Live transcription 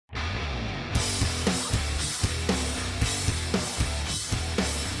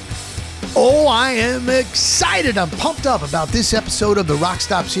Oh, I am excited. I'm pumped up about this episode of The Rock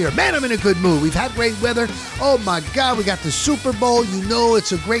Stops Here. Man, I'm in a good mood. We've had great weather. Oh, my God, we got the Super Bowl. You know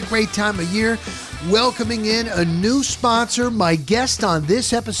it's a great, great time of year. Welcoming in a new sponsor, my guest on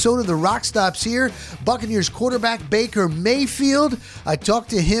this episode of The Rock Stops Here, Buccaneers quarterback Baker Mayfield. I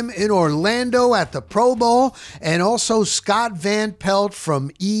talked to him in Orlando at the Pro Bowl, and also Scott Van Pelt from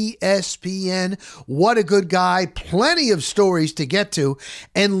ESPN. What a good guy. Plenty of stories to get to.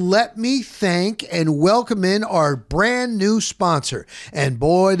 And let me thank and welcome in our brand new sponsor. And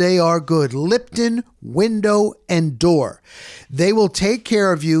boy, they are good. Lipton Window and Door. They will take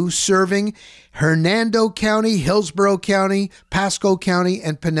care of you serving Hernando County, Hillsborough County, Pasco County,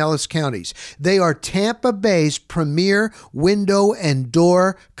 and Pinellas counties. They are Tampa Bay's premier window and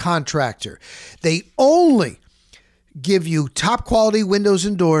door contractor. They only give you top quality windows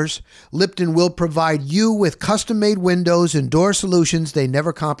and doors. Lipton will provide you with custom-made windows and door solutions. They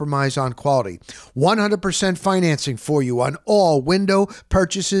never compromise on quality. 100% financing for you on all window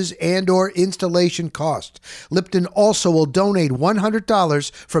purchases and or installation costs. Lipton also will donate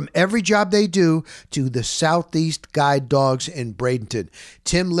 $100 from every job they do to the Southeast Guide Dogs in Bradenton.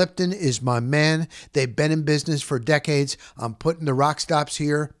 Tim Lipton is my man. They've been in business for decades. I'm putting the Rock Stops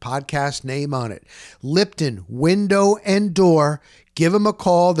Here podcast name on it. Lipton Window and Door. Give them a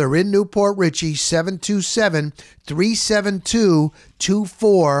call. They're in Newport Richey,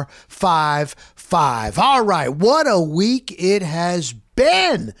 727-372-2455. All right, what a week it has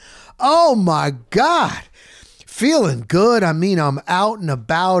been. Oh, my God. Feeling good. I mean, I'm out and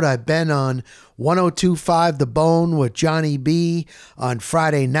about. I've been on 102.5 The Bone with Johnny B on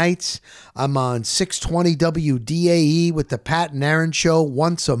Friday nights. I'm on 620 WDAE with the Pat and Aaron Show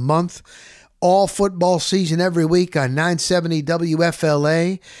once a month. All football season every week on 970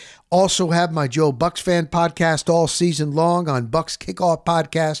 WFLA. Also have my Joe Bucs Fan podcast all season long on Bucs Kickoff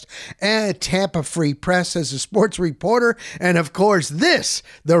Podcast and Tampa Free Press as a sports reporter. And of course, this,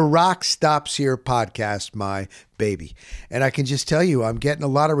 the Rock Stops Here podcast, my baby. And I can just tell you, I'm getting a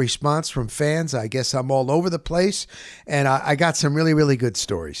lot of response from fans. I guess I'm all over the place. And I got some really, really good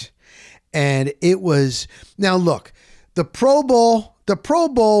stories. And it was, now look, the Pro Bowl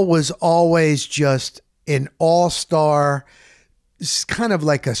was always just an all-star, kind of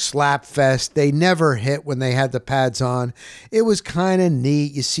like a slap fest. They never hit when they had the pads on. It was kind of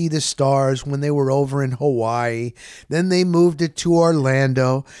neat. You see the stars when they were over in Hawaii. Then they moved it to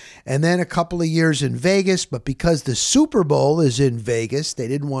Orlando. And then a couple of years in Vegas. But because the Super Bowl is in Vegas, they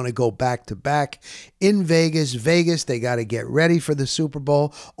didn't want to go back-to-back in Vegas. They got to get ready for the Super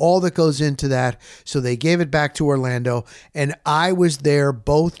Bowl. All that goes into that. So they gave it back to Orlando. And I was there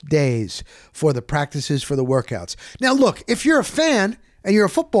both days for the practices, for the workouts. Now, look, if you're a fan, and you're a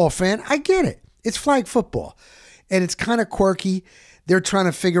football fan, I get it. It's flag football. And it's kind of quirky. They're trying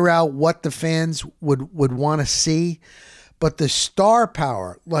to figure out what the fans would want to see. But the star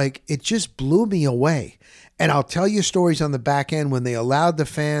power, like, it just blew me away. And I'll tell you stories on the back end when they allowed the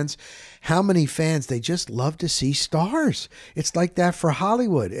fans, how many fans, they just love to see stars. It's like that for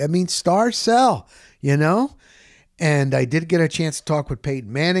Hollywood. I mean, stars sell, you know? And I did get a chance to talk with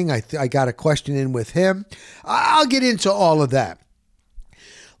Peyton Manning. I got a question in with him. I'll get into all of that.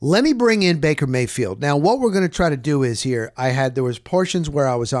 Let me bring in Baker Mayfield. Now, what we're going to try to do is here, there was portions where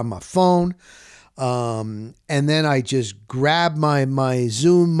I was on my phone, and then I just grabbed my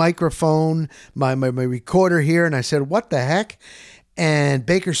Zoom microphone, my recorder here, and I said, what the heck? And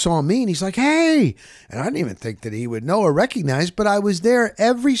Baker saw me and he's like, hey, and I didn't even think that he would know or recognize, but I was there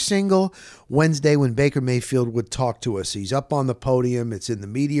every single Wednesday when Baker Mayfield would talk to us. He's up on the podium. It's in the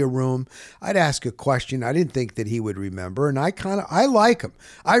media room. I'd ask a question. I didn't think that he would remember. And I like him.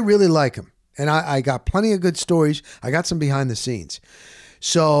 I really like him. And I got plenty of good stories. I got some behind the scenes.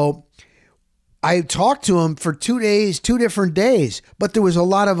 So I talked to him for 2 days, 2 different days, but there was a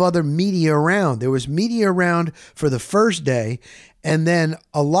lot of other media around. There was media around for the first day, and then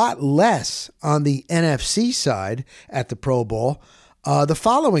a lot less on the NFC side at the Pro Bowl the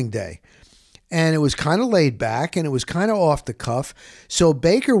following day. And it was kind of laid back, and it was kind of off the cuff. So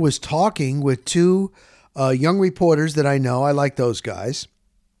Baker was talking with two young reporters that I know. I like those guys.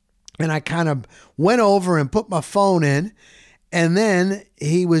 And I kind of went over and put my phone in, and then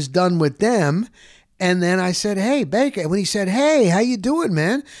he was done with them. And then I said, hey, Baker. When he said, hey, how you doing,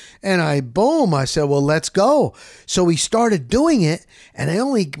 man? And I said, well, let's go. So we started doing it, and I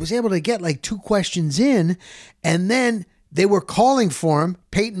only was able to get like 2 questions in. And then they were calling for him,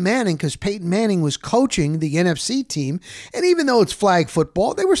 Peyton Manning, because Peyton Manning was coaching the NFC team. And even though it's flag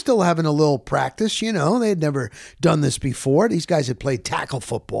football, they were still having a little practice. They had never done this before. These guys had played tackle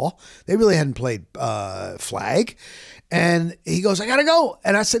football. They really hadn't played flag. And he goes, I got to go.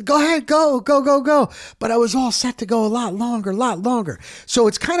 And I said, go ahead, go. But I was all set to go a lot longer. So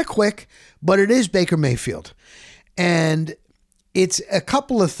it's kind of quick, but it is Baker Mayfield. And it's a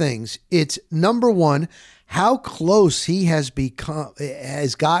couple of things. It's number one, how close he has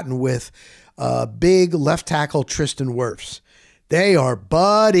gotten with big left tackle Tristan Wirfs. They are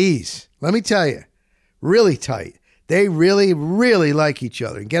buddies. Let me tell you, really tight. They really, really like each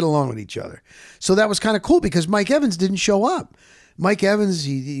other and get along with each other. So that was kind of cool because Mike Evans didn't show up. Mike Evans,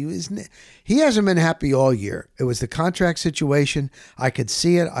 he hasn't been happy all year. It was the contract situation. I could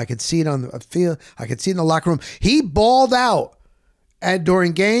see it. I could see it on the field. I could see it in the locker room. He balled out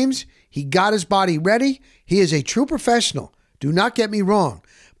during games. He got his body ready. He is a true professional. Do not get me wrong.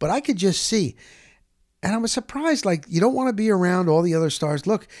 But I could just see. And I was surprised, you don't want to be around all the other stars.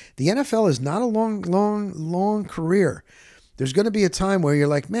 Look, the NFL is not a long career. There's going to be a time where you're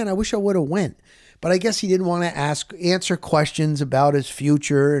like, man, I wish I would have went. But I guess he didn't want to answer questions about his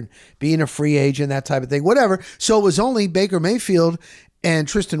future and being a free agent, that type of thing, whatever. So it was only Baker Mayfield and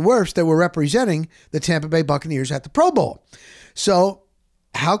Tristan Wirfs that were representing the Tampa Bay Buccaneers at the Pro Bowl. So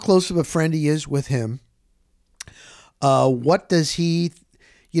how close of a friend he is with him. What does he,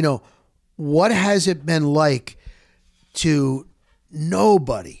 what has it been like to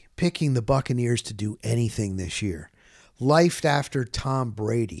nobody picking the Buccaneers to do anything this year? Life after Tom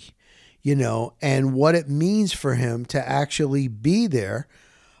Brady, and what it means for him to actually be there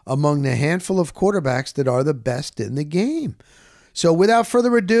among the handful of quarterbacks that are the best in the game. So without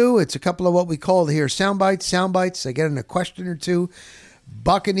further ado, it's a couple of what we call here sound bites. I get in a question or two.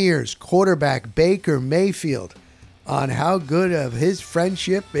 Buccaneers quarterback Baker Mayfield on how good of his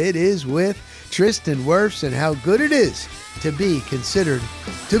friendship it is with Tristan Wirfs and how good it is to be considered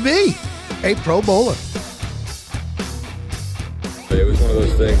to be a Pro Bowler. It was one of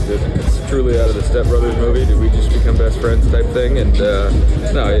those things that it's truly out of the Step Brothers movie. Did we just become best friends type thing? And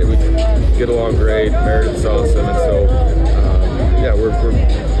we get along great. Meredith's awesome. And so,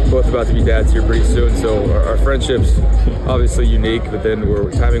 we're both about to be dads here pretty soon. So our friendship's obviously unique, but then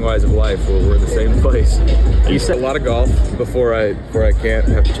we're timing-wise of life, we're in the same place. You said a lot of golf before I can't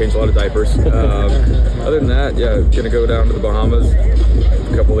have to change a lot of diapers. Other than that, gonna go down to the Bahamas,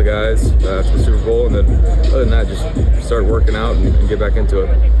 a couple of the guys after the Super Bowl, and then other than that, just start working out and get back into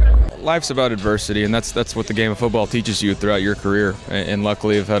it. Life's about adversity, and that's what the game of football teaches you throughout your career. And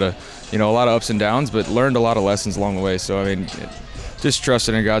luckily, I've had a lot of ups and downs, but learned a lot of lessons along the way. So just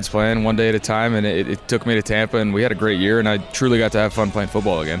trusted in God's plan one day at a time, and it took me to Tampa, and we had a great year, and I truly got to have fun playing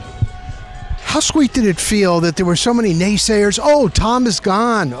football again. How sweet did it feel that there were so many naysayers? Oh, Tom is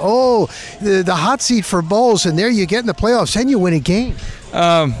gone. Oh, the hot seat for Bowles, and there you get in the playoffs, and you win a game.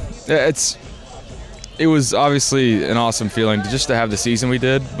 It was obviously an awesome feeling just to have the season we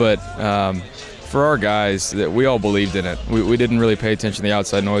did, but for our guys, that we all believed in it. We didn't really pay attention to the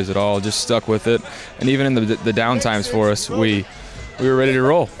outside noise at all, just stuck with it. And even in the down times for us, we were ready to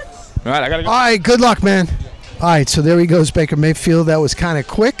roll. All right, I got to go. All right, good luck, man. All right, so there he goes, Baker Mayfield. That was kind of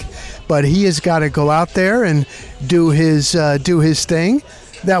quick, but he has got to go out there and do his thing.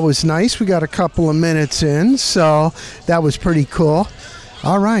 That was nice. We got a couple of minutes in, so that was pretty cool.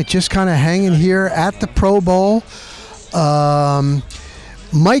 All right, just kind of hanging here at the Pro Bowl.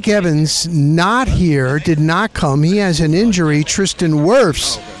 Mike Evans not here, did not come. He has an injury. Tristan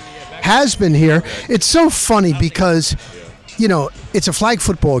Wirfs has been here. It's so funny because, it's a flag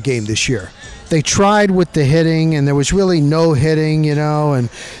football game this year. They tried with the hitting, and there was really no hitting, and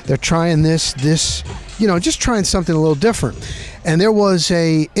they're trying this, just trying something a little different. And there was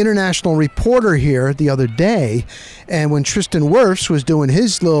a international reporter here the other day, and when Tristan Wirfs was doing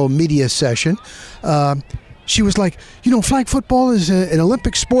his little media session, she was like, flag football is an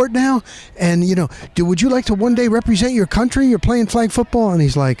Olympic sport now, and, would you like to one day represent your country? You're playing flag football? And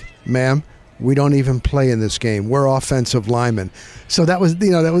he's like, ma'am, we don't even play in this game. We're offensive linemen. So that was,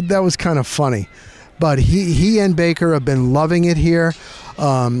 that was kind of funny. But he and Baker have been loving it here.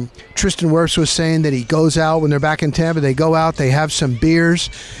 Tristan Wirfs was saying that he goes out when they're back in Tampa. They go out, they have some beers.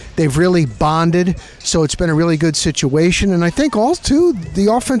 They've really bonded. So it's been a really good situation. And I think also,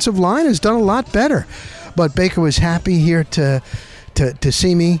 the offensive line has done a lot better. But Baker was happy here to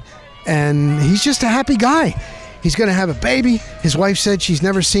see me. And he's just a happy guy. He's going to have a baby. His wife said she's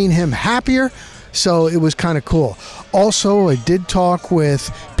never seen him happier. So it was kind of cool. Also, I did talk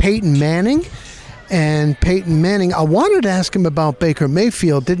with Peyton Manning. and Peyton Manning. I wanted to ask him about Baker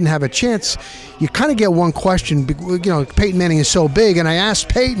Mayfield, didn't have a chance. You kind of get one question, Peyton Manning is so big, and I asked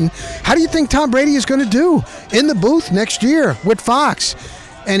Peyton, how do you think Tom Brady is going to do in the booth next year with Fox?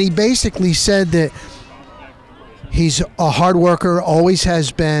 And he basically said that he's a hard worker, always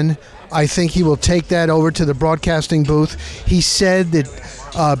has been. I think he will take that over to the broadcasting booth. He said that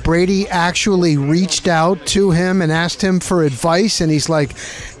Brady actually reached out to him and asked him for advice, and he's like,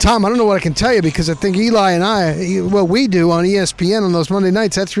 Tom, I don't know what I can tell you, because I think Eli and I, what we do on ESPN on those Monday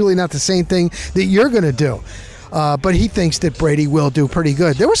nights, that's really not the same thing that you're going to do. But he thinks that Brady will do pretty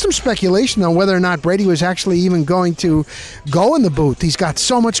good. There was some speculation on whether or not Brady was actually even going to go in the booth. He's got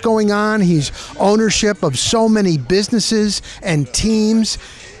so much going on. He's ownership of so many businesses and teams.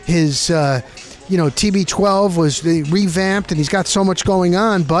 His, TB12 was revamped, and he's got so much going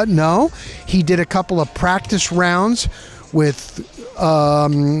on. But no, he did a couple of practice rounds with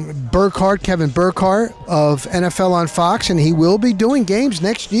Kevin Burkhardt of NFL on Fox, and he will be doing games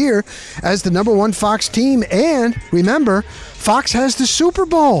next year as the number one Fox team. And remember, Fox has the Super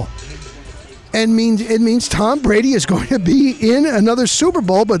Bowl. And it means Tom Brady is going to be in another Super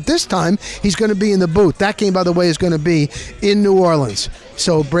Bowl, but this time he's going to be in the booth. That game, by the way, is going to be in New Orleans.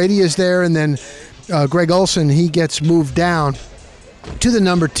 So Brady is there, and then Greg Olsen, he gets moved down to the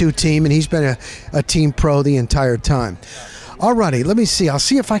number 2 team, and he's been a team pro the entire time. All righty, let me see. I'll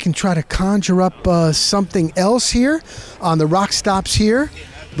see if I can try to conjure up something else here on the Rock Stops here.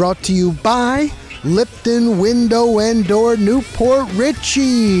 Brought to you by Lipton Window and Door, Newport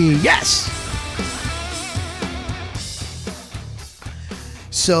Richie. Yes!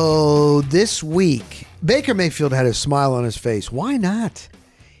 So this week, Baker Mayfield had a smile on his face. Why not?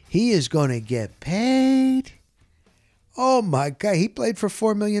 He is going to get paid. Oh my God, he played for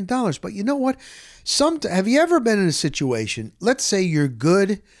 $4 million. But you know what? Have you ever been in a situation, let's say you're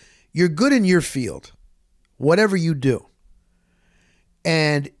good in your field, whatever you do,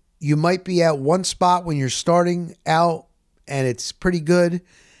 and you might be at one spot when you're starting out and it's pretty good,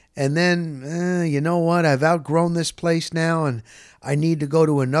 and then, you know what, I've outgrown this place now and I need to go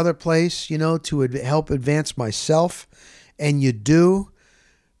to another place, to help advance myself, and you do,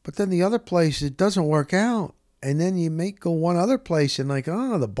 but then the other place, it doesn't work out. And then you may go one other place and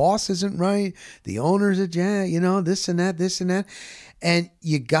the boss isn't right. The owner's this and that. And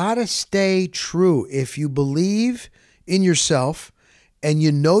you got to stay true. If you believe in yourself and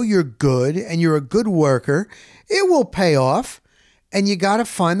you're good and you're a good worker, it will pay off, and you got to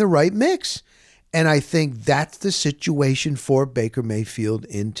find the right mix. And I think that's the situation for Baker Mayfield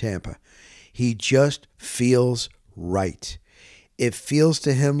in Tampa. He just feels right. It feels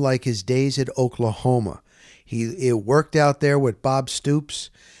to him like his days at Oklahoma. It worked out there with Bob Stoops,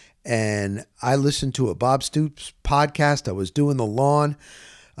 and I listened to a Bob Stoops podcast. I was doing the lawn,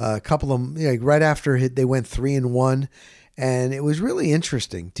 a couple of right after they went 3-1, and it was really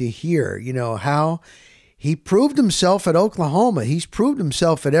interesting to hear, how he proved himself at Oklahoma. He's proved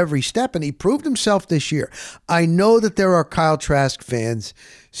himself at every step, and he proved himself this year. I know that there are Kyle Trask fans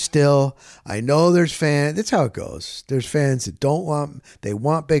still. I know there's fans. That's how it goes. There's fans that they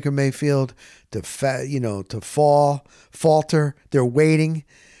want Baker Mayfield to falter. They're waiting.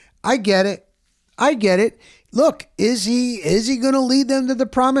 I get it. Look, is he going to lead them to the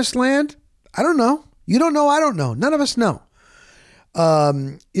promised land? I don't know. You don't know. I don't know. None of us know.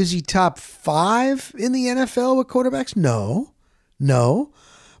 Is he top 5 in the NFL with quarterbacks? No.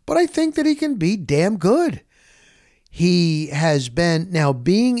 But I think that he can be damn good. He has been, now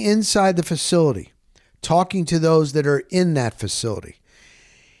being inside the facility, talking to those that are in that facility,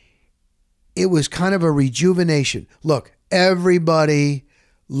 it was kind of a rejuvenation. Look, everybody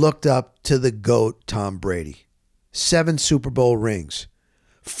looked up to the GOAT, Tom Brady. 7 Super Bowl rings.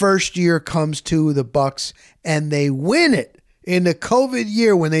 First year comes to the Bucs, and they win it in the COVID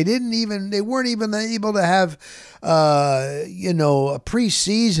year when they weren't even able to have, a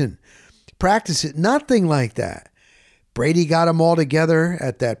preseason practice it. Nothing like that. Brady got them all together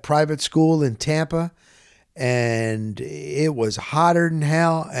at that private school in Tampa, and it was hotter than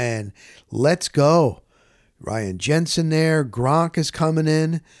hell, and let's go. Ryan Jensen there, Gronk is coming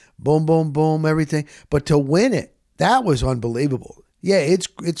in, boom, boom, boom, everything. But to win it, that was unbelievable. Yeah,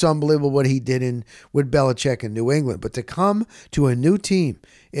 it's unbelievable what he did with Belichick in New England. But to come to a new team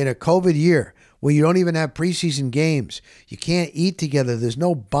in a COVID year where you don't even have preseason games, you can't eat together, there's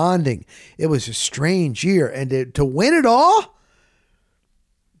no bonding. It was a strange year. And to win it all?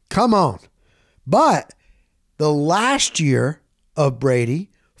 Come on. But the last year of Brady,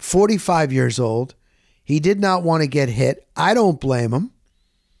 45 years old, he did not want to get hit. I don't blame him.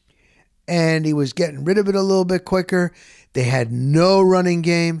 And he was getting rid of it a little bit quicker. They had no running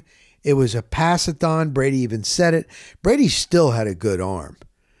game. It was a pass-a-thon. Brady even said it. Brady still had a good arm.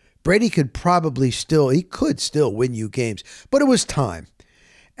 Brady could still win you games, but it was time.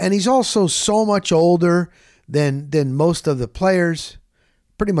 And he's also so much older than most of the players.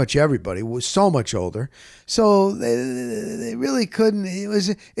 Pretty much everybody was so much older. So they really couldn't.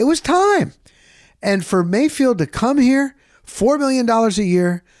 It was time. And for Mayfield to come here, $4 million a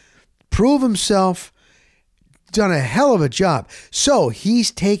year, prove himself, done a hell of a job. So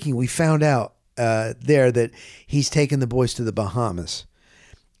we found out there that he's taking the boys to the Bahamas.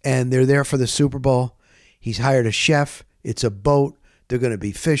 And they're there for the Super Bowl. He's hired a chef. It's a boat. They're going to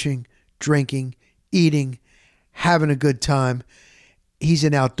be fishing, drinking, eating, having a good time. He's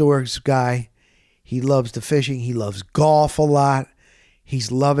an outdoors guy. He loves the fishing. He loves golf a lot.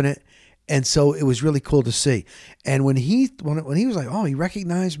 He's loving it. And so it was really cool to see. And when he was like, oh, he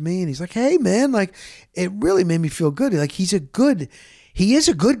recognized me, and he's like, hey, man, like, it really made me feel good. Like, he is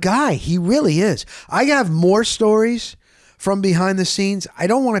a good guy. He really is. I have more stories from behind the scenes. I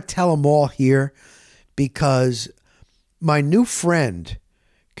don't want to tell them all here because my new friend,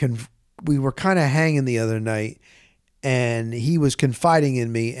 we were kind of hanging the other night, and he was confiding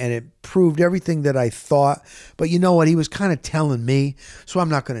in me, and it proved everything that I thought. But you know what? He was kind of telling me, so I'm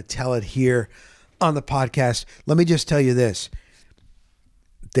not going to tell it here on the podcast. Let me just tell you this.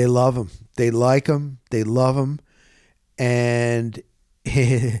 They love him. They like him. They love him. And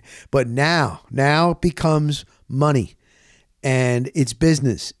but now it becomes money, and it's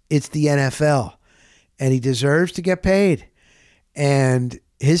business. It's the NFL, and he deserves to get paid. And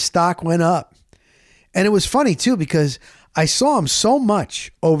his stock went up. And it was funny, too, because I saw him so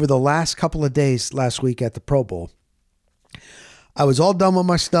much over the last couple of days last week at the Pro Bowl. I was all done with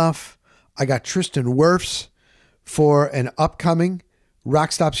my stuff. I got Tristan Wirfs for an upcoming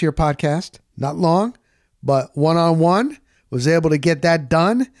Rock Stops Here podcast. Not long, but one-on-one. Was able to get that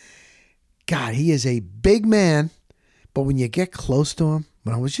done. God, he is a big man. But when you get close to him,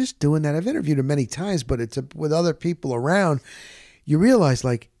 when I was just doing that, I've interviewed him many times, but it's with other people around, you realize,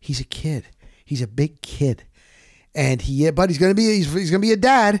 like, he's a kid. He's a big kid, but he's gonna be a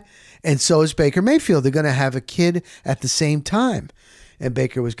dad, and so is Baker Mayfield. They're gonna have a kid at the same time, and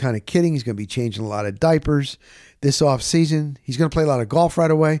Baker was kind of kidding. He's gonna be changing a lot of diapers this off season. He's gonna play a lot of golf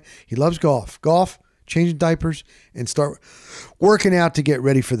right away. He loves golf, changing diapers, and start working out to get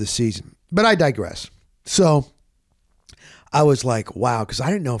ready for the season. But I digress. So I was like, wow, because I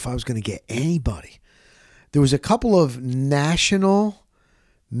didn't know if I was gonna get anybody. There was a couple of national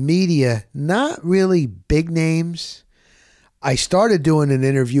media, not really big names. I started doing an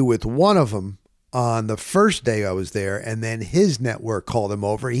interview with one of them on the first day I was there, and then his network called him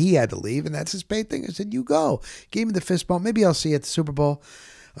over. He had to leave, and that's his paid thing. I said, you go. Gave me the fist bump. Maybe I'll see you at the Super Bowl.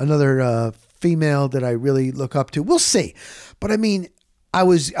 Another female that I really look up to. We'll see. But I mean, I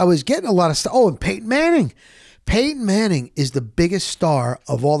was getting a lot of stuff. Oh, and Peyton Manning. Peyton Manning is the biggest star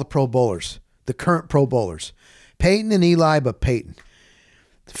of all the Pro Bowlers, the current Pro Bowlers. Peyton and Eli, but Peyton.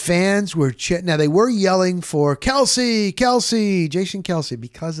 Fans were now they were yelling for Jason Kelce,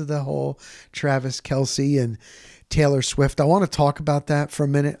 because of the whole Travis Kelce and Taylor Swift. I want to talk about that for a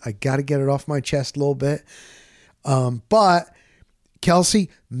minute. I got to get it off my chest a little bit. But Kelce,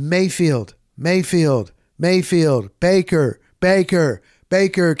 Mayfield, Baker,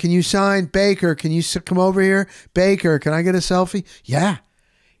 can you sign? Baker, can you come over here? Baker, can I get a selfie? Yeah,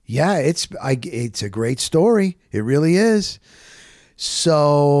 it's a great story. It really is.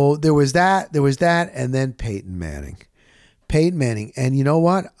 So there was that, and then Peyton Manning. And you know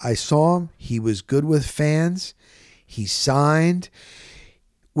what? I saw him. He was good with fans. He signed.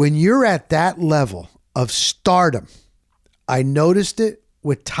 When you're at that level of stardom, I noticed it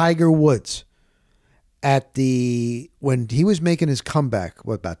with Tiger Woods when he was making his comeback,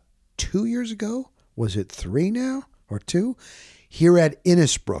 about 2 years ago? Was it 3 now or 2? Here at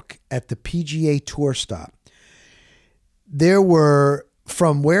Innisbrook at the PGA Tour stop. There were,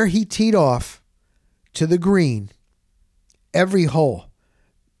 from where he teed off to the green, every hole,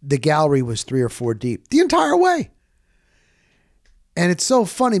 the gallery was 3 or 4 deep the entire way. And it's so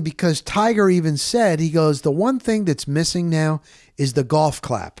funny because Tiger even said, he goes, the one thing that's missing now is the golf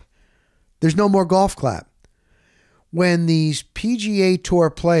clap. There's no more golf clap. When these PGA Tour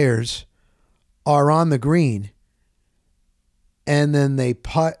players are on the green and then they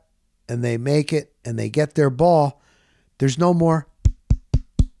putt and they make it and they get their ball, there's no more.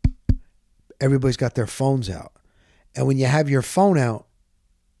 Everybody's got their phones out. And when you have your phone out,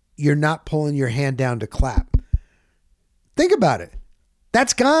 you're not pulling your hand down to clap. Think about it.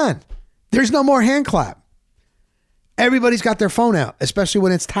 That's gone. There's no more hand clap. Everybody's got their phone out, especially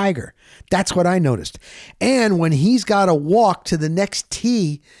when it's Tiger. That's what I noticed. And when he's got to walk to the next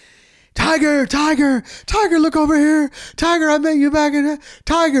tee Tiger, Tiger, Tiger, look over here. Tiger, I met you back in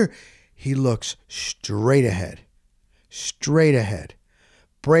Tiger. He looks straight ahead. Straight ahead.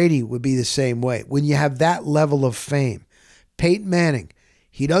 Brady would be the same way. When you have that level of fame, Peyton Manning,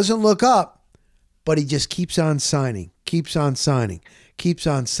 he doesn't look up, but he just keeps on signing, keeps on signing, keeps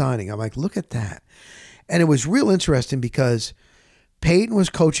on signing. I'm like, look at that. And it was real interesting because Peyton was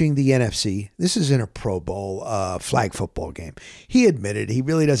coaching the NFC. This is in a Pro Bowl flag football game. He admitted he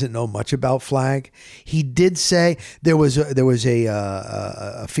really doesn't know much about flag. He did say there was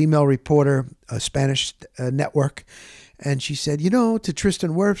a female reporter, a Spanish network, and she said, to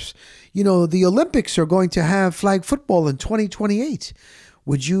Tristan Wirfs, the Olympics are going to have flag football in 2028.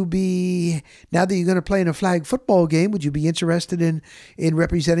 Would you be, now that you're going to play in a flag football game, would you be interested in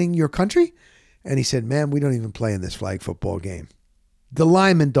representing your country? And he said, man, we don't even play in this flag football game. The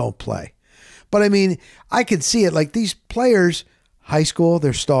linemen don't play. But I mean, I could see it like these players, high school,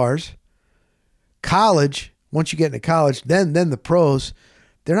 they're stars. College, once you get into college, then the pros,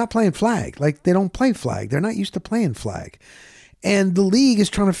 they're not playing flag. Like they don't play flag. They're not used to playing flag. And the league is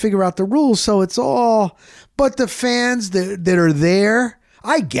trying to figure out the rules. So it's all, but the fans that are there,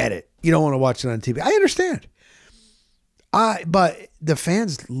 I get it. You don't want to watch it on TV. I understand. But the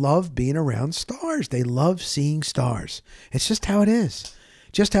fans love being around stars. They love seeing stars. It's just how it is.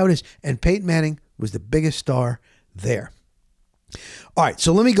 Just how it is. And Peyton Manning was the biggest star there. All right,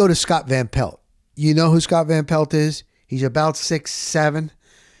 so let me go to Scott Van Pelt. You know who Scott Van Pelt is? He's about 6'7".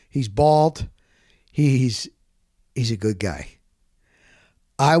 He's bald. He's a good guy.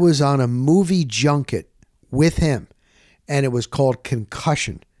 I was on a movie junket with him, and it was called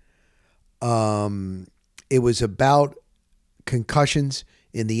Concussion. It was about concussions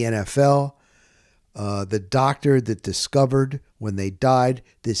in the NFL. The doctor that discovered when they died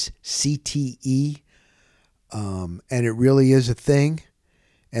this CTE, and it really is a thing.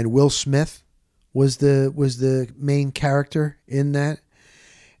 And Will Smith was the main character in that.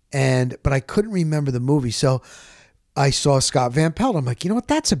 But I couldn't remember the movie, so I saw Scott Van Pelt. I'm like, you know what?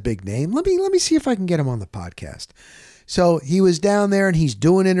 That's a big name. Let me see if I can get him on the podcast. So he was down there and he's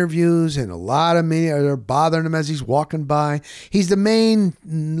doing interviews, and a lot of media are bothering him as he's walking by. He's the main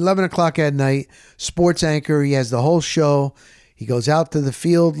 11 o'clock at night sports anchor. He has the whole show. He goes out to the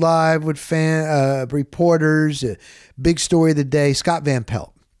field live with reporters. Big story of the day. Scott Van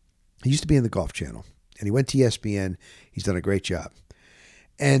Pelt. He used to be in the Golf Channel, and he went to ESPN. He's done a great job.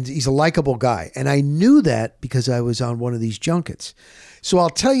 And he's a likable guy. And I knew that because I was on one of these junkets. So I'll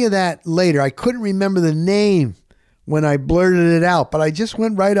tell you that later. I couldn't remember the name when I blurted it out, but I just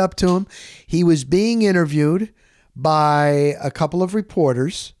went right up to him. He was being interviewed by a couple of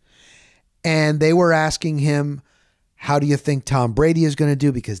reporters, and they were asking him, how do you think Tom Brady is going to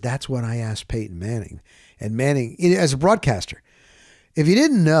do? Because that's what I asked Peyton Manning. And Manning, as a broadcaster, if you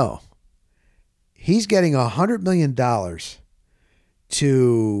didn't know, he's getting $100 million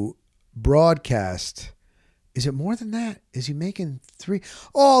to broadcast. Is it more than that? Is he making 3?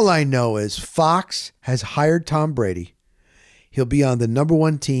 All I know is Fox has hired Tom Brady. He'll be on the number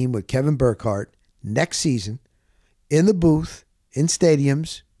 1 team with Kevin Burkhardt next season, in the booth, in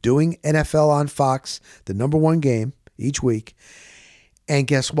stadiums, doing NFL on Fox, the number 1 game each week. And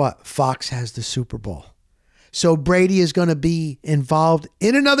guess what? Fox has the Super Bowl. So Brady is going to be involved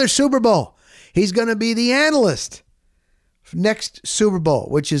in another Super Bowl. He's going to be the analyst next Super Bowl,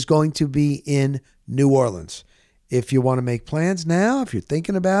 which is going to be in New Orleans. If you want to make plans now, if you're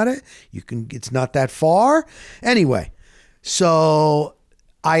thinking about it, you can. It's not that far. Anyway, so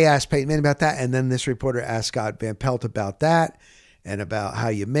I asked Peyton Manning about that, and then this reporter asked Scott Van Pelt about that and about how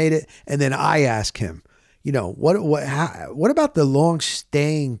you made it. And then I asked him, what about the long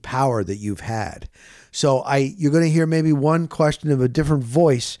staying power that you've had? So you're going to hear maybe one question of a different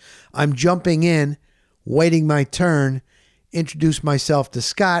voice. I'm jumping in, waiting my turn, introduce myself to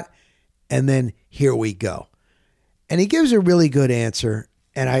Scott, and then here we go. And he gives a really good answer,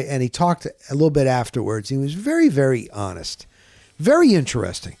 and he talked a little bit afterwards. He was very, very honest, very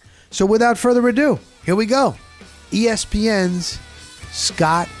interesting. So without further ado, here we go. ESPN's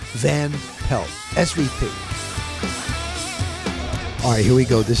Scott Van Pelt, SVP. All right, here we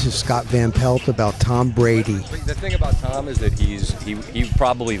go. This is Scott Van Pelt about Tom Brady. The thing about Tom is that he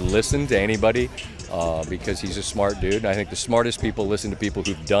probably listened to anybody because he's a smart dude. I think the smartest people listen to people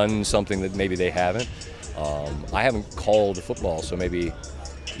who've done something that maybe they haven't. I haven't called football, so maybe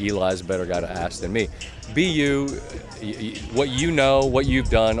Eli's a better guy to ask than me. Be you, what you know, what you've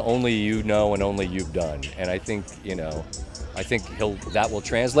done, only you know and only you've done. And I think, that will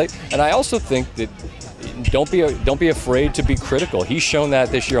translate. And I also think that don't be afraid to be critical. He's shown that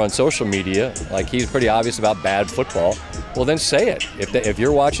this year on social media. Like, he's pretty obvious about bad football. well, then say it. If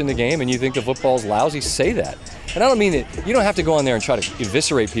you're watching the game and you think the football's lousy, say that. And I don't mean that you don't have to go on there and try to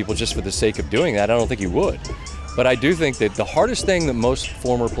eviscerate people just for the sake of doing that. I don't think you would. But I do think that the hardest thing that most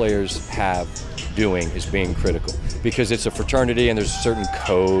former players have doing is being critical, because it's a fraternity and there's a certain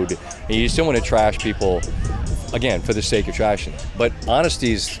code, and you just don't want to trash people, again, for the sake of trashing. But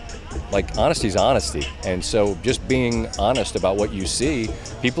honesty's honesty, and so just being honest about what you see,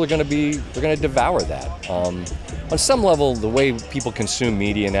 people are going to devour that. On some level, the way people consume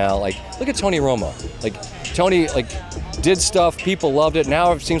media now, like look at Tony Romo. Like Tony, did stuff, people loved it.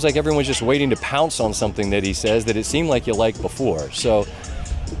 Now it seems like everyone's just waiting to pounce on something that he says that it seemed like you liked before. So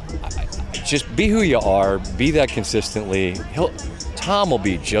just be who you are, be that consistently. Tom will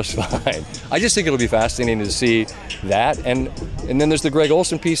be just fine. I just think it'll be fascinating to see that. And then there's the Greg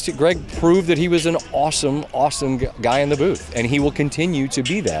Olsen piece too. Greg proved that he was an awesome guy in the booth, and he will continue to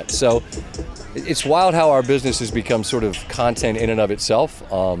be that. So it's wild how our business has become sort of content in and of itself.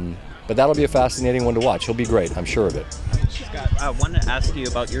 But that'll be a fascinating one to watch. He'll be great, I'm sure of it. Scott, I wanted to ask you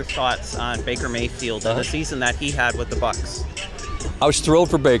about your thoughts on Baker Mayfield and the season that he had with the Bucs. I was thrilled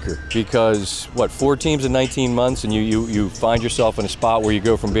for Baker because, 4 teams in 19 months, and you find yourself in a spot where you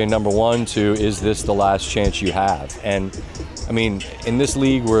go from being number one to, is this the last chance you have? And, I mean, in this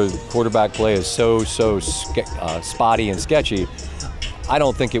league where quarterback play is so spotty and sketchy, I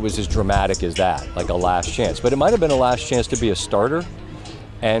don't think it was as dramatic as that, like a last chance. But it might have been a last chance to be a starter,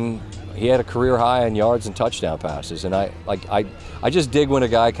 and he had a career high in yards and touchdown passes. And I just dig when a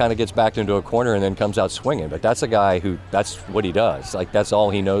guy kind of gets backed into a corner and then comes out swinging. But that's a guy who, that's what he does. That's all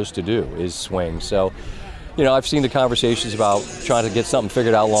he knows to do is swing. So, I've seen the conversations about trying to get something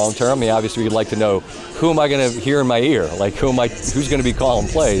figured out long term. I mean, obviously you'd like to know, who am I going to hear in my ear? Like, who's going to be calling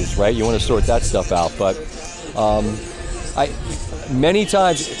plays, right? You want to sort that stuff out. But many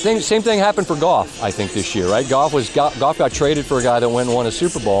times, same thing happened for Goff, I think, this year, right? Goff got traded for a guy that went and won a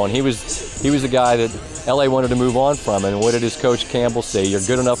Super Bowl, and he was the guy that LA wanted to move on from. And what did his coach Campbell say? You're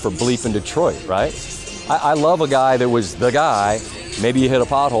good enough for bleeping Detroit, right? I love a guy that was the guy. Maybe you hit a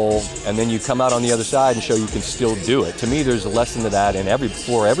pothole, and then you come out on the other side and show you can still do it. To me, there's a lesson to that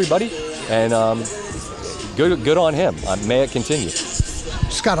for everybody, and good on him. May it continue.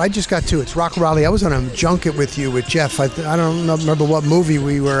 Scott, I just got to it's Rock Raleigh. I was on a junket with you with Jeff. I don't remember what movie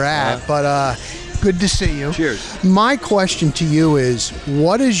we were at, but good to see you. Cheers. My question to you is,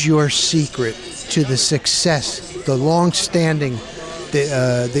 what is your secret to the success, the long-standing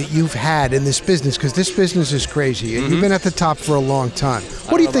that you've had in this business? Because this business is crazy. Mm-hmm. You've been at the top for a long time.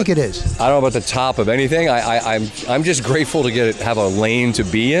 What do you think it is? I don't know about the top of anything. I'm just grateful to have a lane to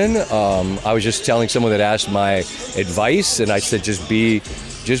be in. I was just telling someone that asked my advice, and I said, just be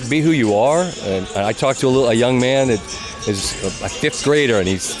who you are. And I talked to a young man that is a 5th grader, and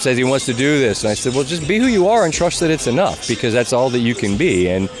he says he wants to do this. And I said, well, just be who you are and trust that it's enough, because that's all that you can be.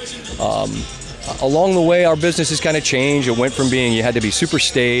 And along the way, our business has kind of changed. It went from being you had to be super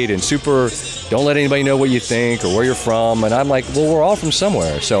staid and super don't let anybody know what you think or where you're from. And I'm like, well, we're all from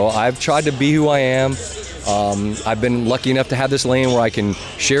somewhere. So I've tried to be who I am. I've been lucky enough to have this lane where I can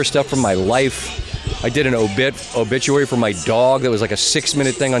share stuff from my life. I did an obituary for my dog that was like a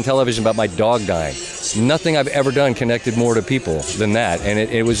 6-minute thing on television about my dog dying. Nothing I've ever done connected more to people than that. And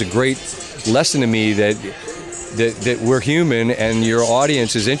it was a great lesson to me that we're human, and your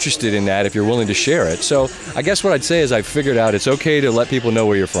audience is interested in that if you're willing to share it. So I guess what I'd say is I've figured out it's okay to let people know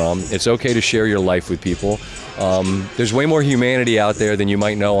where you're from. It's okay to share your life with people. There's way more humanity out there than you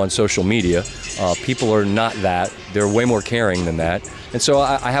might know on social media. People are not that. They're way more caring than that. And so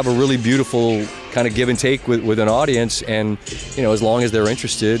I have a really beautiful kind of give and take with an audience, and as long as they're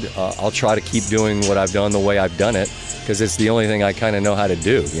interested, I'll try to keep doing what I've done the way I've done it, because it's the only thing I kind of know how to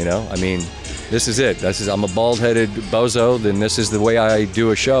do. I mean, this is it. I'm a bald-headed bozo, then this is the way I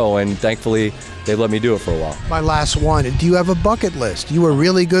do a show, and thankfully they've let me do it for a while. My last one, do you have a bucket list? You were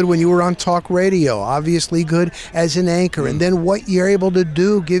really good when you were on talk radio, obviously good as an anchor, and then what you're able to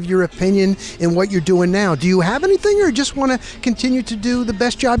do, give your opinion in what you're doing now. Do you have anything, or just want to continue to do the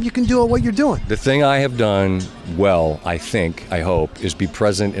best job you can do at what you're doing? The thing I have done well, I hope, is be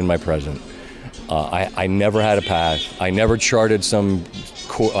present in my present. I never had a path. I never charted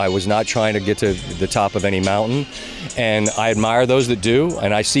I was not trying to get to the top of any mountain, and I admire those that do.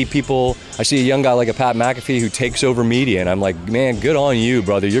 And I see a young guy like a Pat McAfee who takes over media, and I'm like, man, good on you,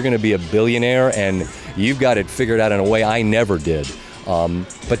 brother. You're going to be a billionaire, and you've got it figured out in a way I never did.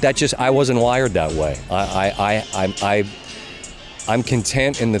 But I wasn't wired that way. I'm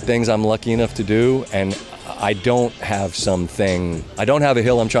content in the things I'm lucky enough to do, and I don't have a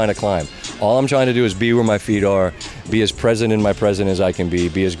hill I'm trying to climb. All I'm trying to do is be where my feet are, be as present in my present as I can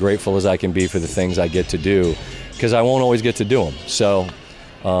be as grateful as I can be for the things I get to do. because I won't always get to do them. So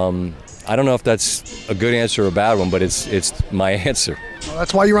I don't know if that's a good answer or a bad one, but it's my answer. Well,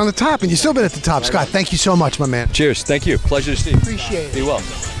 that's why you're on the top, and you've still been at the top. Scott, thank you so much, my man. Cheers. Thank you. Pleasure to see you. Appreciate it. Be well.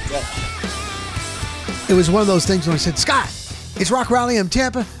 It was one of those things when I said, Scott, it's Rock Rally in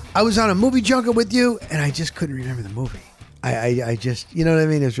Tampa. I was on a movie junket with you, and I just couldn't remember the movie. I just, you know what I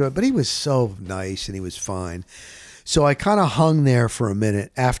mean? But he was so nice, and he was fine. So I kind of hung there for a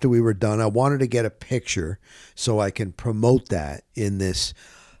minute after we were done. I wanted to get a picture so I can promote that in this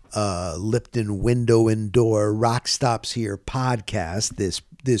Lipton Window and Door Rock Stops Here podcast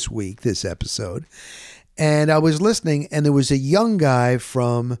this week, this episode. And I was listening, and there was a young guy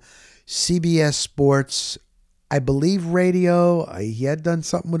from CBS Sports, I believe radio. He had done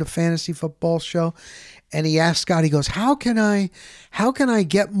something with a fantasy football show. And he asked Scott, he goes, how can I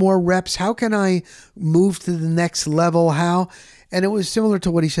get more reps? How can I move to the next level? How? And it was similar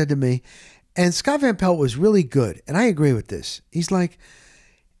to what he said to me. And Scott Van Pelt was really good. And I agree with this. He's like,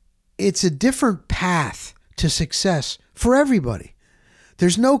 it's a different path to success for everybody.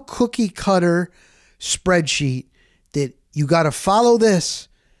 There's no cookie cutter spreadsheet that you got to follow this,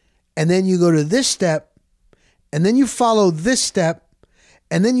 and then you go to this step, and then you follow this step,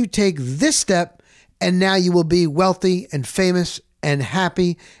 and then you take this step, and now you will be wealthy and famous and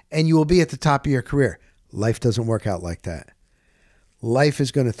happy, and you will be at the top of your career. Life doesn't work out like that. Life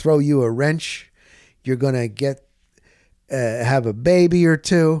is going to throw you a wrench. You're going to have a baby or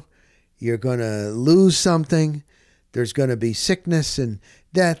two. You're going to lose something. There's going to be sickness and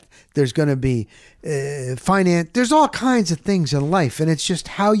death. There's going to be finance. There's all kinds of things in life, and it's just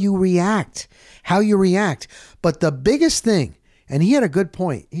how you react. But the biggest thing, and he had a good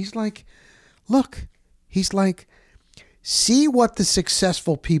point. He's like, look, see what the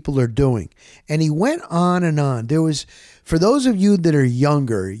successful people are doing. And he went on and on. There was, for those of you that are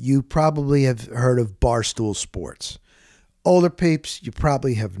younger, you probably have heard of Barstool Sports. Older peeps, you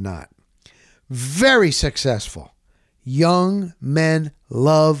probably have not. Very successful. Young men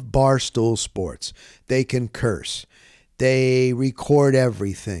love Barstool Sports. They can curse. They record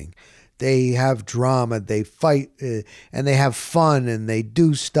everything. They have drama. They fight and they have fun, and they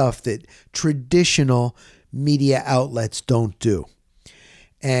do stuff that traditional media outlets don't do.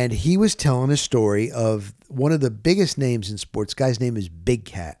 And he was telling a story of one of the biggest names in sports. Guy's name is Big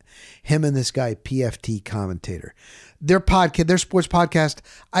Cat. Him and this guy, PFT commentator. Their sports podcast,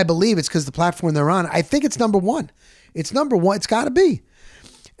 I believe it's because the platform they're on, I think it's number one. It's number one. It's got to be.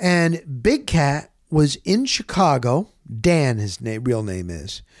 And Big Cat was in Chicago. Dan, his real name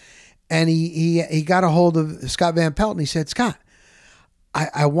is. And he got a hold of Scott Van Pelt, and he said, Scott,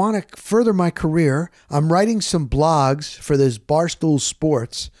 I want to further my career. I'm writing some blogs for this Barstool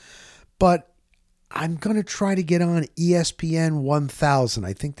Sports, but I'm going to try to get on ESPN 1000.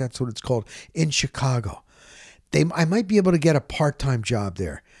 I think that's what it's called, in Chicago. I might be able to get a part-time job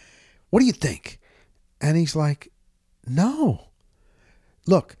there. What do you think? And he's like, no.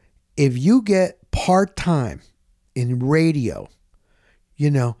 Look, if you get part-time in radio,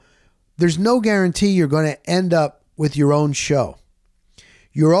 there's no guarantee you're going to end up with your own show.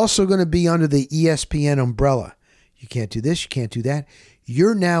 You're also going to be under the ESPN umbrella. You can't do this, you can't do that.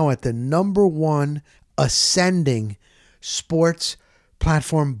 You're now at the number one ascending sports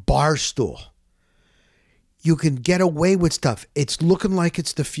platform, Barstool. You can get away with stuff. It's looking like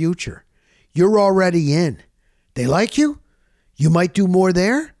it's the future. You're already in. They like you? You might do more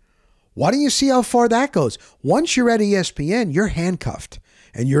there? Why don't you see how far that goes? Once you're at ESPN, you're handcuffed,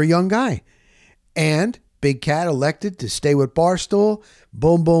 and you're a young guy. And Big Cat elected to stay with Barstool.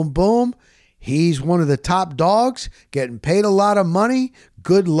 Boom, boom, boom. He's one of the top dogs, getting paid a lot of money,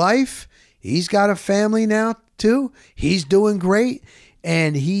 good life. He's got a family now, too. He's doing great.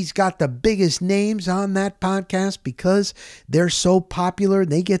 And he's got the biggest names on that podcast because they're so popular.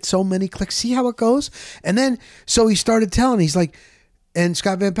 They get so many clicks. See how it goes? And then, so he started telling, he's like, and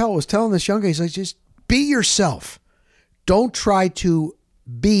Scott Van Pelt was telling this young guy, he's like, just be yourself. Don't try to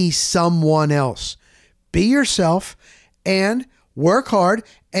be someone else. Be yourself and work hard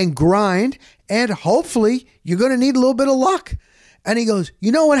and grind, and hopefully you're going to need a little bit of luck. And he goes,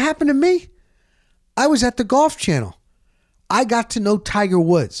 you know what happened to me? I was at the Golf Channel. I got to know Tiger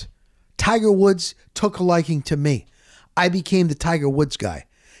Woods. Tiger Woods took a liking to me. I became the Tiger Woods guy.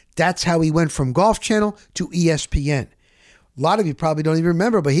 That's how he went from Golf Channel to ESPN. A lot of you probably don't even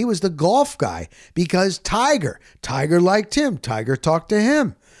remember, but he was the golf guy because Tiger liked him. Tiger talked to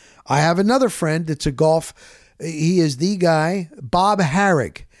him. I have another friend that's a golf. He is the guy, Bob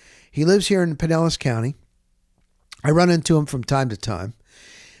Harrig. He lives here in Pinellas County. I run into him from time to time.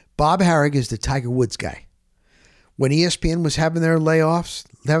 Bob Harrig is the Tiger Woods guy. When ESPN was having their layoffs,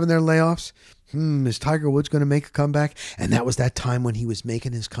 Is Tiger Woods going to make a comeback? And that was that time when he was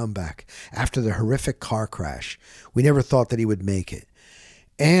making his comeback after the horrific car crash. We never thought that he would make it.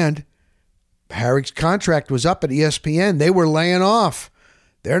 And Harry's contract was up at ESPN. They were laying off.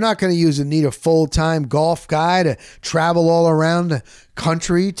 They're not going to need a full-time golf guy to travel all around the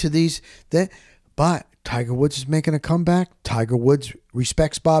country to these. But Tiger Woods is making a comeback. Tiger Woods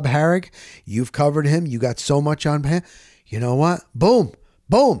respects Bob Harrig. You've covered him. You got so much on him. You know what? Boom,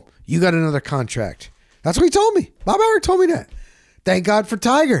 boom. You got another contract. That's what he told me. Bob Harrig told me that. Thank God for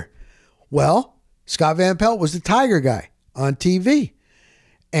Tiger. Well, Scott Van Pelt was the Tiger guy on TV.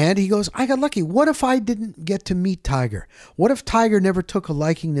 And he goes, I got lucky. What if I didn't get to meet Tiger? What if Tiger never took a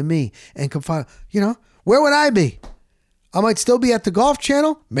liking to me and confided? Where would I be? I might still be at the Golf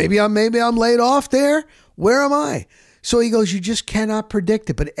Channel. Maybe I'm laid off there. Where am I? So he goes, you just cannot predict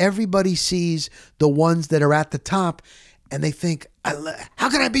it. But everybody sees the ones that are at the top and they think, how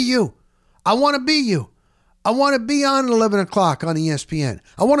can I be you? I want to be you. I want to be on 11 o'clock on ESPN.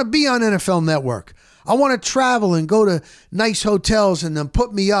 I want to be on NFL Network. I want to travel and go to nice hotels and then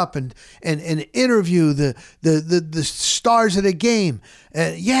put me up and interview the stars of the game.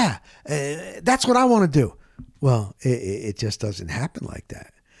 That's what I want to do. Well, it just doesn't happen like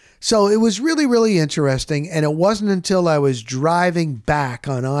that. So it was really, really interesting. And it wasn't until I was driving back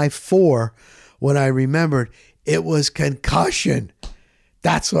on I-4 when I remembered it was concussion.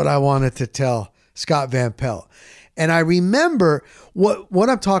 That's what I wanted to tell Scott Van Pelt. And I remember what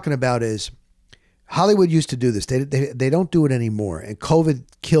I'm talking about is Hollywood used to do this. They don't do it anymore. And COVID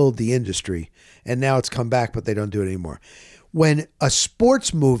killed the industry. And now it's come back, but they don't do it anymore. When a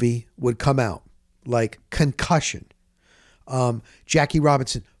sports movie would come out, like Concussion, Jackie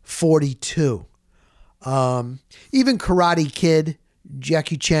Robinson, 42, even Karate Kid,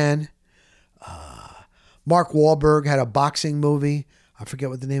 Jackie Chan, Mark Wahlberg had a boxing movie. I forget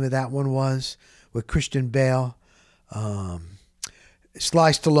what the name of that one was, with Christian Bale, Sly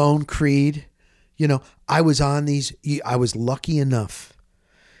Stallone, Creed. I was on these. I was lucky enough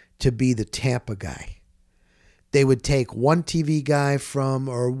to be the Tampa guy. They would take one TV guy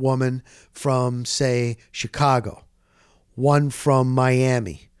or woman from, say, Chicago, one from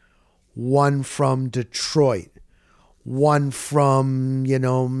Miami, one from Detroit, one from,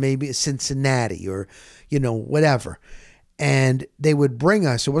 maybe Cincinnati or, whatever. And they would bring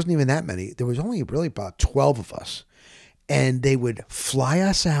us, it wasn't even that many. There was only really about 12 of us. And they would fly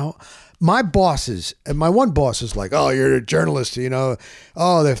us out. My bosses, and my one boss is like, oh, you're a journalist,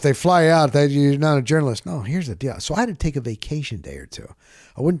 Oh, if they fly out, that you're not a journalist. No, here's the deal. So I had to take a vacation day or two.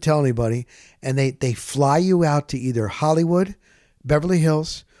 I wouldn't tell anybody. And they fly you out to either Hollywood, Beverly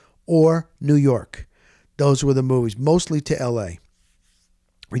Hills, or New York. Those were the movies, mostly to L.A.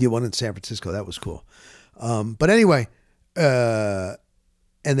 We did one in San Francisco. That was cool. But anyway, and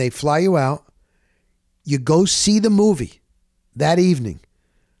they fly you out. You go see the movie that evening.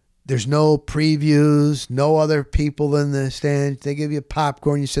 There's no previews, no other people in the stand. They give you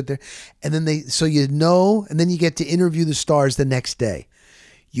popcorn, you sit there. And then and then you get to interview the stars the next day.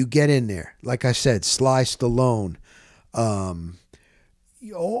 You get in there. Like I said, Sly Stallone, all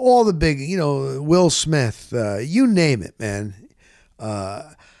the big, Will Smith, you name it, man.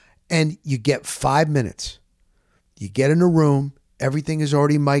 And you get 5 minutes. You get in a room. Everything is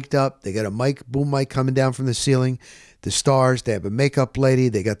already mic'd up. They got a boom mic coming down from the ceiling. The stars, they have a makeup lady.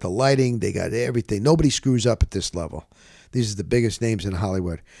 They got the lighting. They got everything. Nobody screws up at this level. These are the biggest names in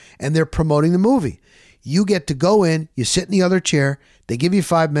Hollywood. And they're promoting the movie. You get to go in. You sit in the other chair. They give you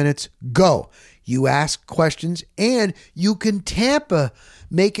 5 minutes. Go. You ask questions. And you can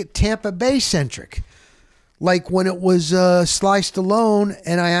make it Tampa Bay centric. Like when it was Sly Stallone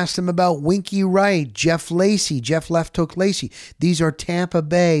and I asked him about Winky Wright, Jeff Lacey, Jeff Left Hook Lacey. These are Tampa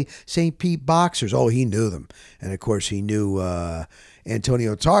Bay St. Pete boxers. Oh, he knew them. And of course he knew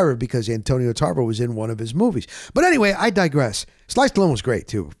Antonio Tarver because Antonio Tarver was in one of his movies. But anyway, I digress. Sly Stallone was great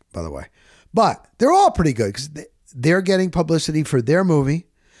too, by the way. But they're all pretty good because they're getting publicity for their movie.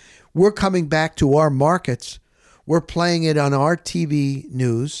 We're coming back to our markets. We're playing it on our TV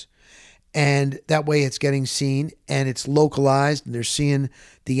news. And that way it's getting seen and it's localized and they're seeing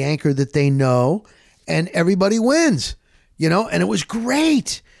the anchor that they know and everybody wins, and it was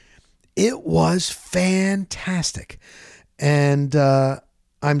great. It was fantastic. And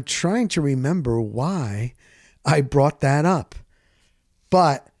I'm trying to remember why I brought that up.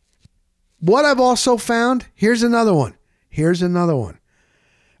 But what I've also found, here's another one.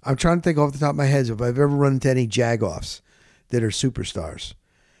 I'm trying to think off the top of my head if I've ever run into any jagoffs that are superstars.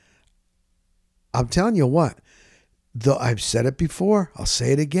 I'm telling you what, I've said it before, I'll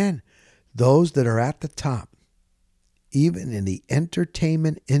say it again. Those that are at the top, even in the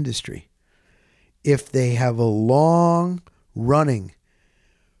entertainment industry, if they have a long running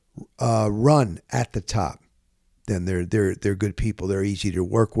run at the top, then they're good people. They're easy to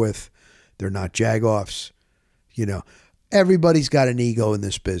work with. They're not jagoffs. You know, everybody's got an ego in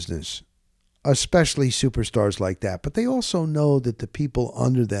this business, especially superstars like that. But they also know that the people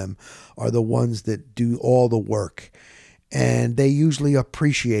under them are the ones that do all the work, and they usually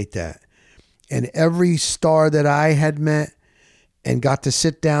appreciate that. And every star that I had met and got to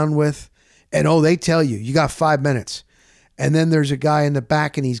sit down with, and they tell you, you got 5 minutes. And then there's a guy in the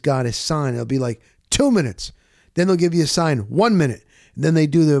back and he's got his sign. It'll be like 2 minutes. Then they'll give you a sign, 1 minute. And then they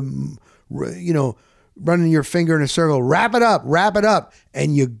do the, running your finger in a circle, wrap it up,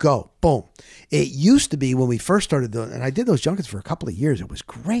 and you go. Boom. It used to be when we first started doing, and I did those junkets for a couple of years. It was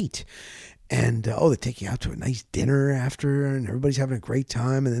great. And, they take you out to a nice dinner after, and everybody's having a great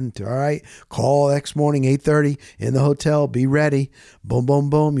time. And then, all right, call next morning, 8:30 in the hotel, be ready. Boom, boom,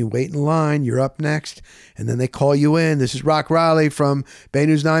 boom. You wait in line. You're up next. And then they call you in. This is Rock Riley from Bay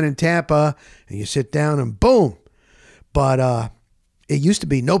News 9 in Tampa. And you sit down and boom. But it used to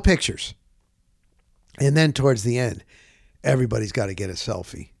be no pictures. And then towards the end, everybody's got to get a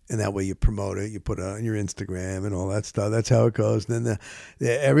selfie. And that way you promote it, you put it on your Instagram and all that stuff. That's how it goes. And then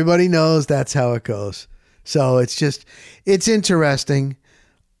everybody knows that's how it goes. So it's interesting.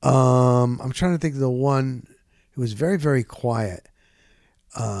 I'm trying to think of the one who was very, very quiet.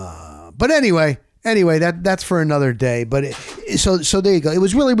 But anyway, that's for another day. But so there you go. It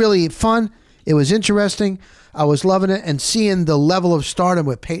was really, really fun. It was interesting. I was loving it and seeing the level of stardom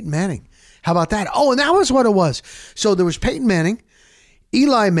with Peyton Manning. How about that? Oh, and that was what it was. So there was Peyton Manning.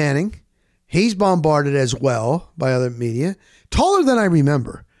 Eli Manning, he's bombarded as well by other media. Taller than I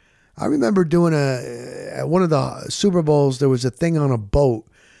remember. I remember doing at one of the Super Bowls, there was a thing on a boat.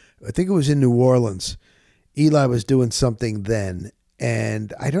 I think it was in New Orleans. Eli was doing something then,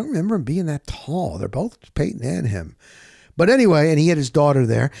 and I don't remember him being that tall. They're both Peyton and him. But anyway, and he had his daughter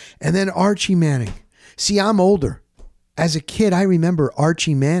there. And then Archie Manning. See, I'm older. As a kid, I remember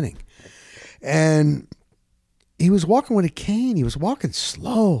Archie Manning. And he was walking with a cane. He was walking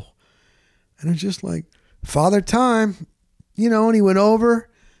slow. And it's just like, Father Time, and he went over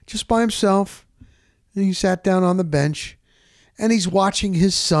just by himself. And he sat down on the bench. And he's watching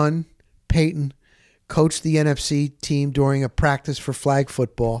his son, Peyton, coach the NFC team during a practice for flag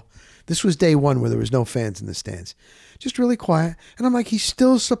football. This was day one where there was no fans in the stands. Just really quiet. And I'm like, he's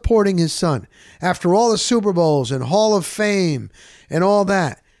still supporting his son. After all the Super Bowls and Hall of Fame and all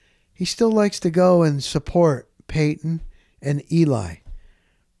that, he still likes to go and support Peyton and Eli.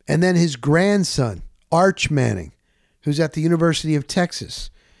 And then his grandson, Arch Manning, who's at the University of Texas.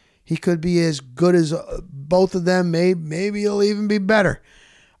 He could be as good as both of them. Maybe he'll even be better.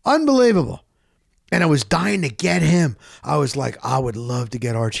 Unbelievable. And I was dying to get him. I was like, I would love to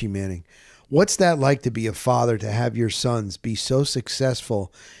get Archie Manning. What's that like to be a father, to have your sons be so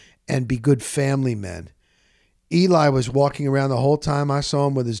successful and be good family men? Eli was walking around the whole time I saw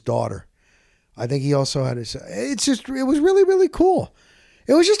him with his daughter. I think he also had his, it was really, really cool.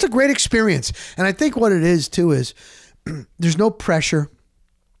 It was just a great experience. And I think what it is too is there's no pressure.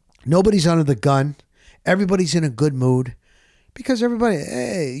 Nobody's under the gun. Everybody's in a good mood because everybody,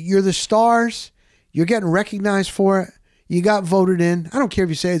 hey, you're the stars. You're getting recognized for it. You got voted in. I don't care if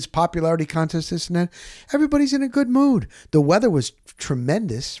you say it's popularity contest, this and that. Everybody's in a good mood. The weather was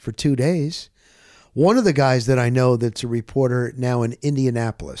tremendous for 2 days. One of the guys that I know that's a reporter now in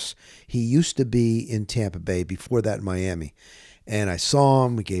Indianapolis, he used to be in Tampa Bay, before that in Miami. And I saw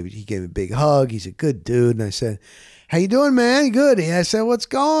him. He gave me a big hug. He's a good dude. And I said, how you doing, man? Good. And I said, what's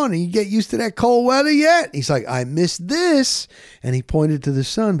going on? You get used to that cold weather yet? He's like, I miss this. And he pointed to the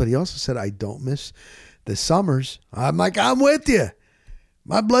sun, but he also said, I don't miss the summers. I'm like, I'm with you.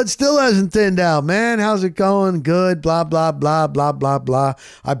 My blood still hasn't thinned out, man. How's it going? Good. Blah, blah, blah, blah, blah, blah.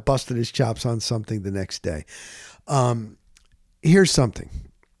 I busted his chops on something the next day. Here's something.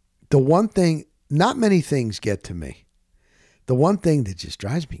 The one thing, not many things get to me. The one thing that just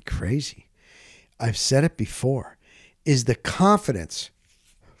drives me crazy, I've said it before, is the confidence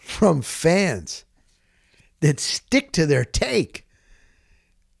from fans that stick to their take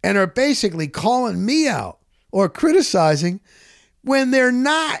and are basically calling me out or criticizing when they're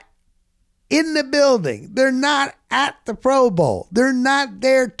not in the building. They're not at the Pro Bowl. They're not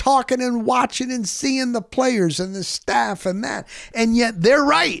there talking and watching and seeing the players and the staff and that. And yet they're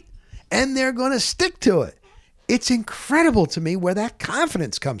right. And they're going to stick to it. It's incredible to me where that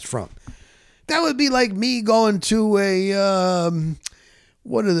confidence comes from. That would be like me going to a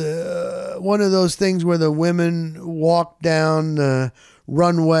one of those things where the women walk down the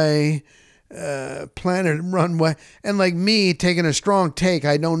runway Planet Runway, and like me taking a strong take,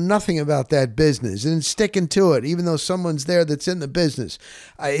 I know nothing about that business and sticking to it, even though someone's there that's in the business.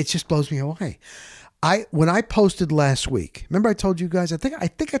 It just blows me away. When I posted last week, remember I told you guys, I think I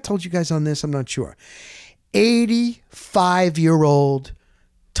told you guys on this, I'm not sure. 85-year-old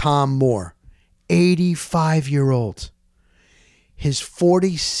Tom Moore, 85-year-old, his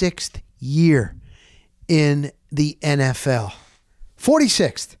 46th year in the NFL,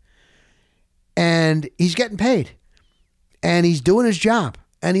 46th. And he's getting paid. And he's doing his job.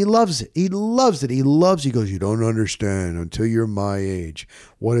 And he loves it. He loves it. He goes, you don't understand until you're my age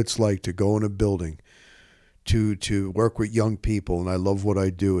what it's like to go in a building to work with young people. And I love what I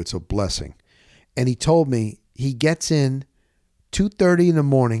do. It's a blessing. And he told me he gets in 2:30 in the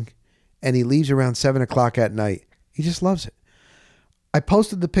morning and he leaves around 7 o'clock at night. He just loves it. I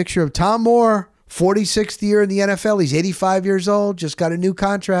posted the picture of Tom Moore, 46th year in the NFL. He's 85 years old, just got a new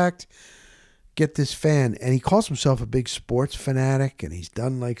contract. Get this fan, and he calls himself a big sports fanatic, and he's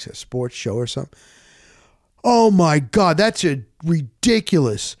done like a sports show or something. Oh my God, that's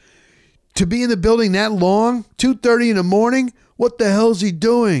ridiculous. To be in the building that long, 2:30 in the morning, what the hell's he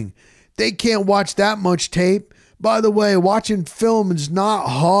doing? They can't watch that much tape. By the way, watching film is not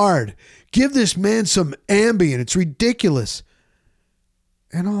hard. Give this man some Ambien. It's ridiculous.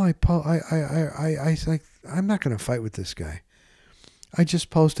 And all I like, I'm not going to fight with this guy. I just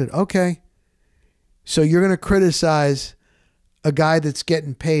posted, okay. So you're going to criticize a guy that's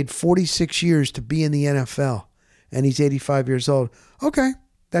getting paid 46 years to be in the NFL, and he's 85 years old. Okay,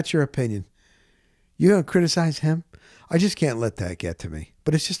 that's your opinion. You're going to criticize him? I just can't let that get to me.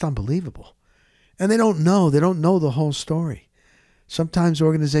 But it's just unbelievable. And they don't know. They don't know the whole story. Sometimes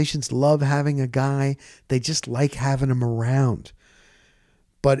organizations love having a guy. They just like having him around.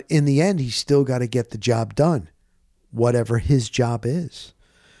 But in the end, he's still got to get the job done, whatever his job is.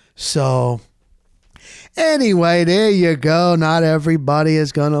 So anyway, there you go. Not everybody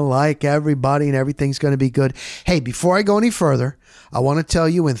is going to like everybody and everything's going to be good. Hey, before I go any further, I want to tell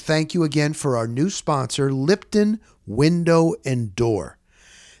you and thank you again for our new sponsor, Lipton Window and Door.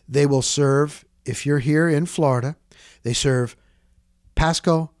 They will serve, if you're here in Florida, they serve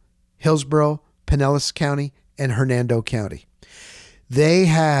Pasco, Hillsborough, Pinellas County, and Hernando County.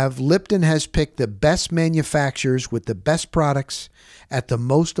 Lipton has picked the best manufacturers with the best products at the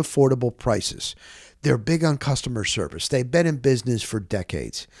most affordable prices. They're big on customer service. They've been in business for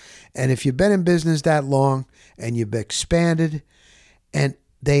decades. And if you've been in business that long and you've expanded, and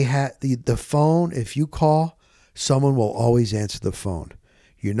they have the phone, if you call, someone will always answer the phone.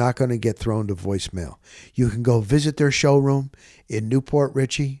 You're not going to get thrown to voicemail. You can go visit their showroom in Newport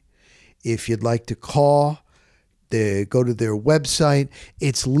Richey. If you'd like to call, go to their website.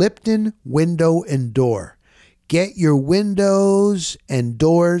 It's Lipton Window and Door. Get your windows and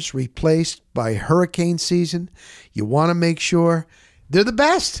doors replaced by hurricane season. You want to make sure they're the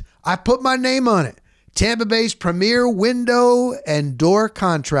best. I put my name on it. Tampa Bay's premier window and door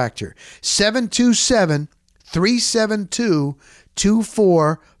contractor.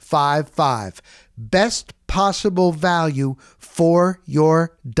 727-372-2455. Best possible value for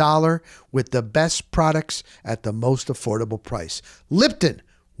your dollar with the best products at the most affordable price. Lipton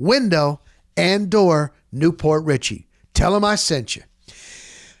Window and Door, Newport Richey. Tell them I sent you.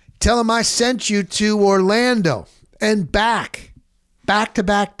 Tell them I sent you to Orlando and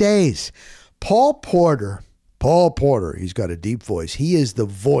back-to-back days. Paul Porter, he's got a deep voice. He is the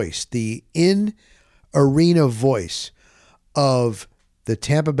voice, the in-arena voice of the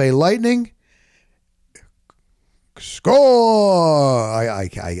Tampa Bay Lightning. Score!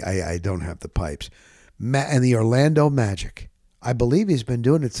 I don't have the pipes. And the Orlando Magic. I believe he's been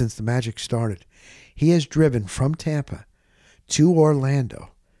doing it since the Magic started. He has driven from Tampa to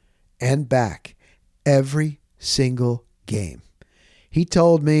Orlando and back every single game. He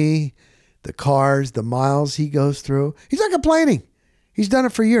told me the cars, the miles he goes through. He's not complaining. He's done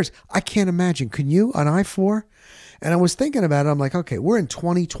it for years. I can't imagine. Can you on I-4? And I was thinking about it. I'm like, okay, we're in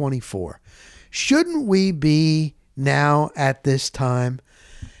 2024. Shouldn't we be now at this time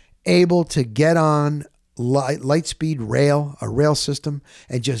able to get on light-speed rail, a rail system,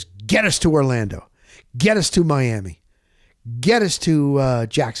 and just get us to Orlando, get us to Miami, get us to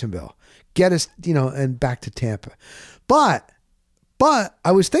Jacksonville, get us, and back to Tampa. But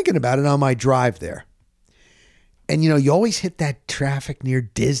I was thinking about it on my drive there. And, you always hit that traffic near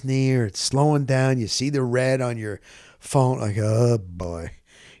Disney or it's slowing down. You see the red on your phone, like, oh, boy,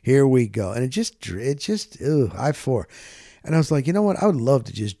 here we go. And it just I-4. And I was like, you know what? I would love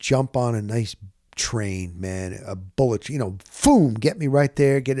to just jump on a nice train, man, a bullet, boom, get me right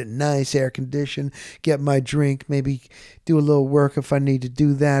there, get it nice, air conditioned, get my drink, maybe do a little work if I need to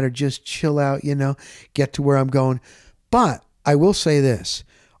do that, or just chill out, get to where I'm going. But I will say this,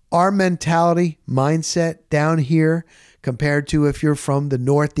 our mentality, mindset down here compared to if you're from the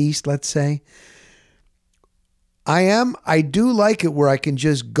Northeast, let's say, I do like it where I can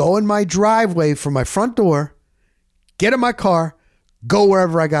just go in my driveway from my front door, get in my car, go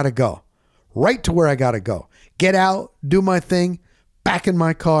wherever I got to go. Right to where I got to go. Get out, do my thing, back in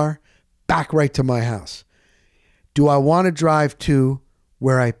my car, back right to my house. Do I want to drive to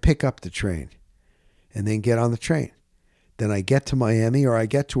where I pick up the train and then get on the train? Then I get to Miami or I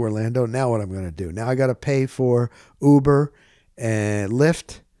get to Orlando. Now what I'm going to do? Now I got to pay for Uber and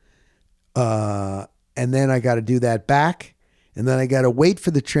Lyft. And then I got to do that back. And then I got to wait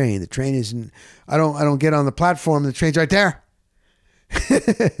for the train. The train isn't, I don't get on the platform. The train's right there.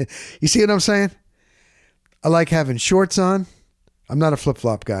 You see what I'm saying? I like having shorts on. I'm not a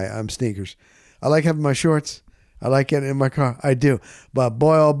flip-flop guy. I'm sneakers. I like having my shorts. I like getting in my car. I do. But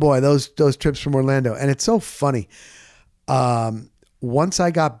boy, oh boy, those trips from Orlando. And it's so funny. Once I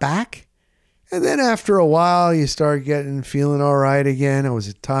got back, and then after a while, you start feeling all right again. I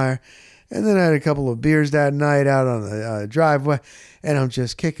was tired. And then I had a couple of beers that night out on the driveway. And I'm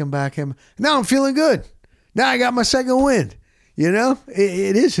just kicking back. Now I'm feeling good. Now I got my second wind.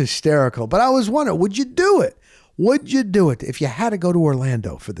 It is hysterical. But I was wondering, would you do it? Would you do it if you had to go to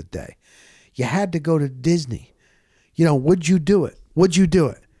Orlando for the day? You had to go to Disney. Would you do it? Would you do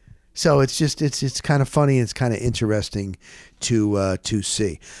it? So it's just, it's kind of funny. And it's kind of interesting to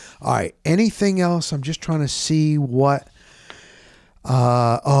see. All right. Anything else? I'm just trying to see what,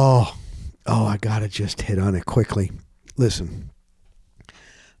 I got to just hit on it quickly. Listen,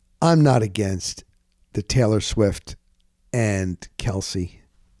 I'm not against the Taylor Swift and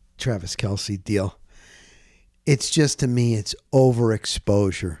Travis Kelce deal. It's just, to me, it's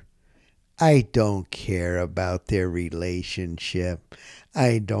overexposure. I don't care about their relationship.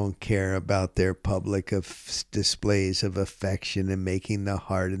 I don't care about their public displays of affection and making the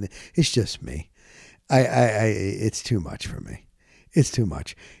heart. And it's just me. It's too much for me. It's too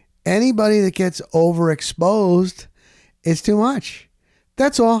much. Anybody that gets overexposed, it's too much.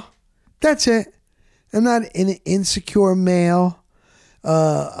 That's all. That's it. I'm not an insecure male.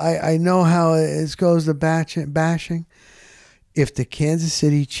 I know how it goes to bashing. If the Kansas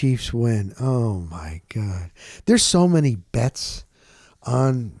City Chiefs win, oh my God. There's so many bets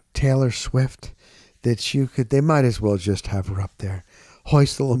on Taylor Swift that they might as well just have her up there.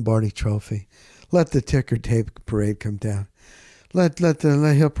 Hoist the Lombardi Trophy. Let the ticker tape parade come down.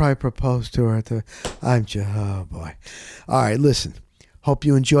 He'll probably propose to her oh boy. All right, listen. Hope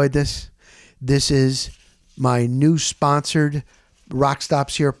you enjoyed this. This is my new sponsored Rock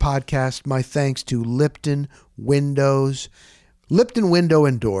Stops Here podcast. My thanks to Lipton Window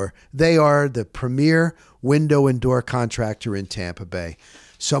and Door. They are the premier window and door contractor in Tampa Bay.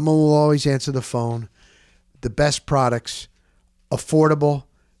 Someone will always answer the phone. The best products, affordable.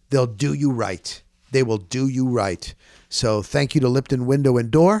 They'll do you right. They will do you right. So thank you to Lipton Window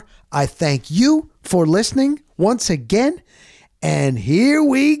and Door. I thank you for listening once again. And here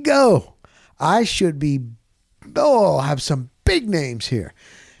we go. I should have some big names here.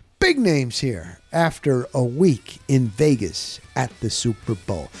 Big names here after a week in Vegas at the Super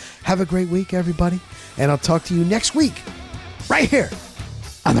Bowl. Have a great week, everybody. And I'll talk to you next week right here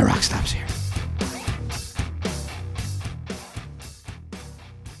on the Rock Stops Here.